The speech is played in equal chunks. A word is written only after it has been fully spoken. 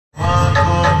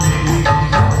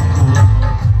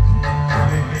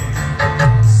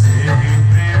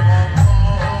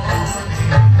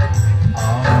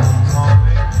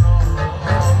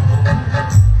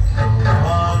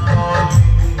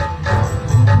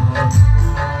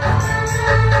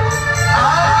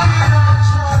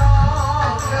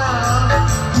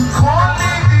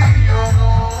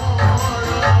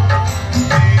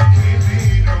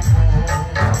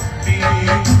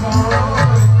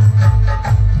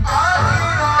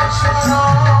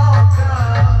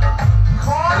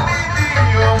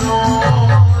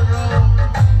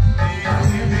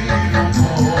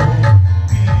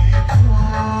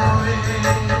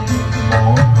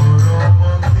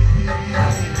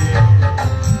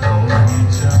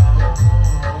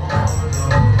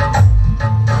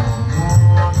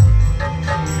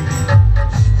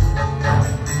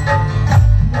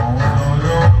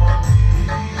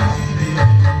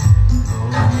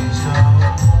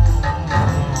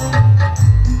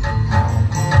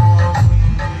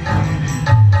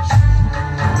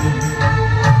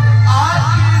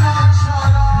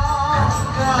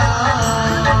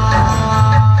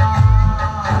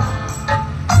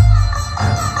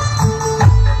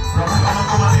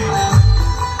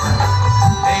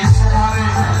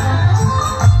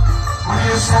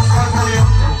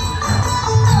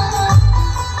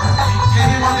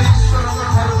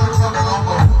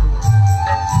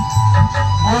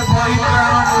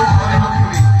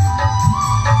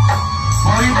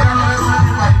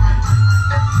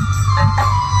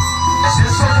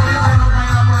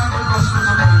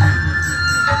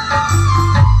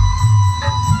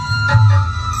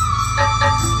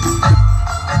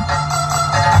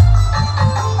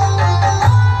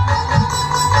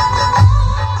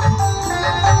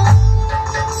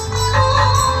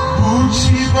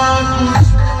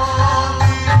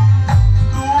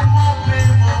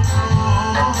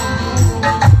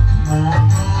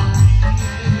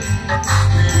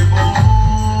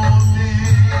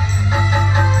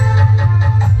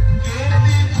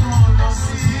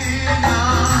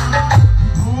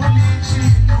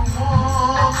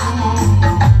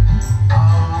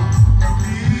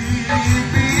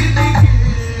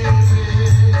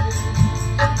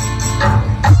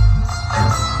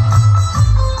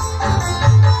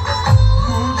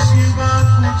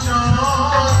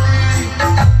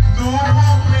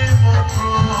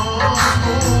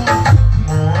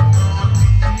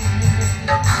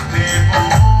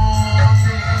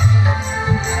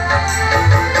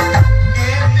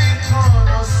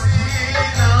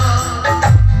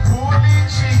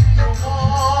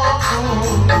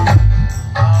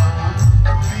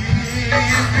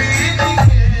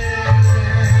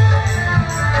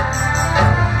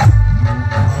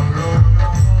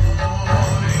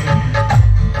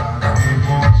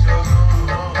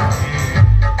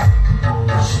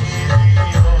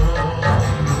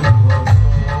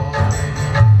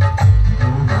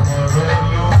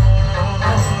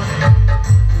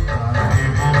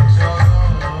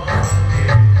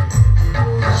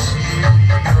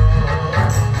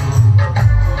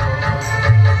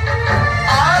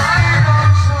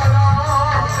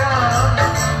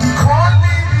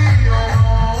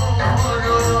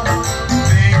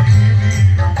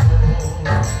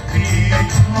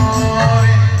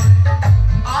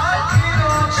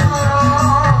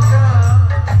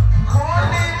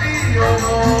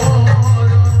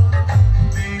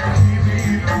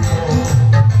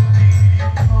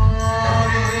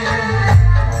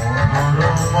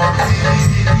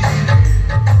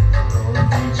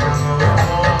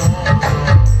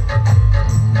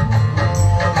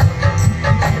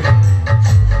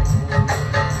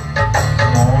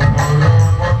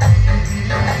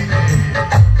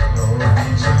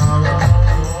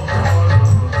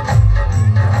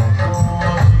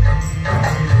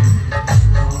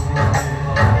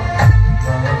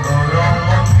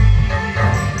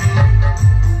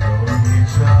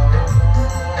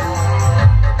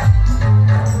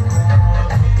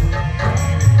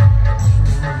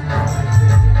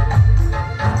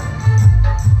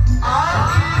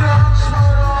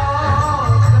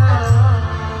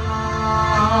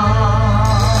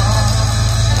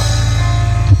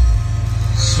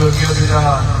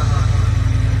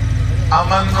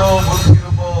आमंद बुद्धि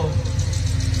रूप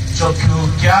चक्षु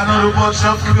ज्ञान रूप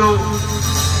चक्षु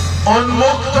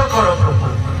उन्मुक्त कर प्रभु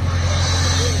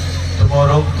तुम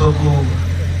रक्त को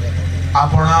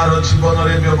आपणार जीवन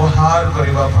रे व्यवहार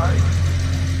करबा पाई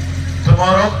तुम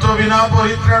रक्त बिना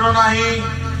परित्राण नहीं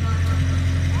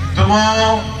तुम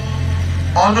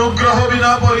अनुग्रह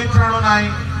बिना परित्राण नहीं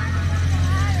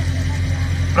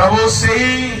प्रभु से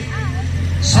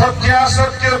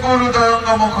सत्यासत्य को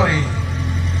हृदयंगम करी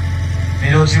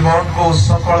निज जीवन को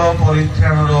सकल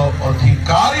परित्राण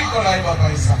अधिकारी कराइबा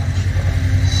पाई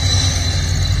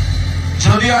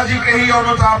जदि आज कहीं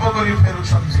अनुताप करी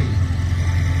फेरुछंती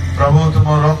प्रभु तुम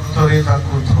रक्त रे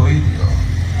ताकू धोई दियो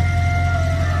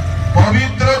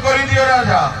पवित्र करी दियो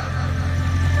राजा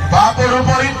पापर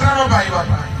परित्राण पाइबा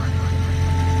पाई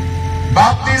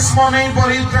बाप्तिस्म नहीं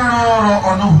परित्राण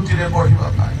अनुभूति रे बढ़िबा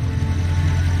पाई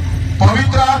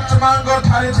पवित्र आत्मा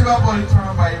ठारे थिबा परित्राण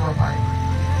पाइबा पाई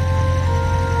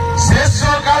शेष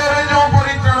काल रे जो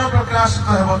परित्राण प्रकाशित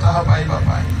हेबो ताहा पाइबा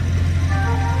पाई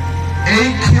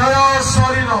एई क्षय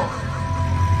शरीर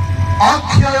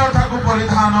अक्षयता को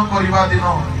परिधान करवा दिन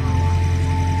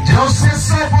जो शेष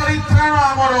परित्राण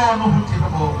आमर अनुभूति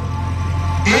हम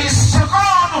यही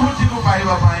सकल अनुभूति को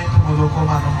पाइबा पाई तुम लोक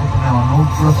मान तुम्हें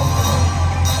अनुग्रह कर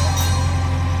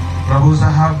प्रभु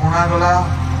जहा बुणागला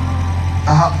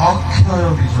ताहा अक्षय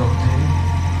बीज अटे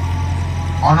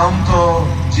अनंत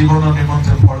जीवन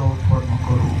निमंते फल उत्पन्न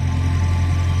करू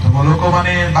तुम लोक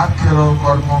माने वाक्यर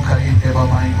कर्मकारी हेबा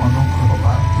पाई अनुग्रह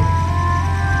पातु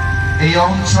এই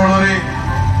অঞ্চলরে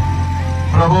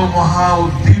প্রভু মহা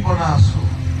উদ্দীপনা আসু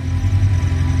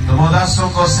তুম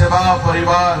দাসଙ୍କ সেবা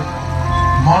পরিবার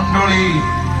মণ্ডলী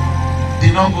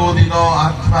দিনকু দিন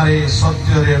আত্মারে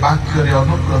সত্যরে বাক্যরে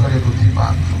অনুগ্রহরে বৃদ্ধি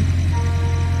পাতু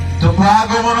তুম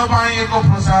আগমন পাই এক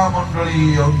প্রজা মণ্ডলী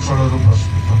অঞ্চলରୁ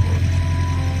ପ୍ରସ୍ତୁତ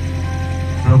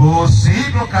प्रभु से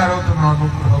प्रकार तुम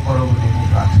अनुग्रह कर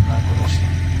प्रार्थना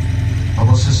करुछि।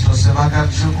 अवशिष्ट सेवा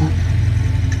कार्य को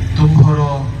तुम्हार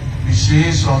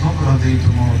विशेष अनुग्रह दे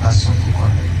तुम दास को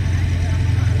कर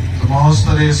तुम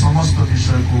हस्तरे समस्त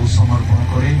विषय को समर्पण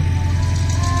करी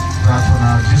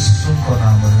प्रार्थना यीशु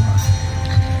नाम में।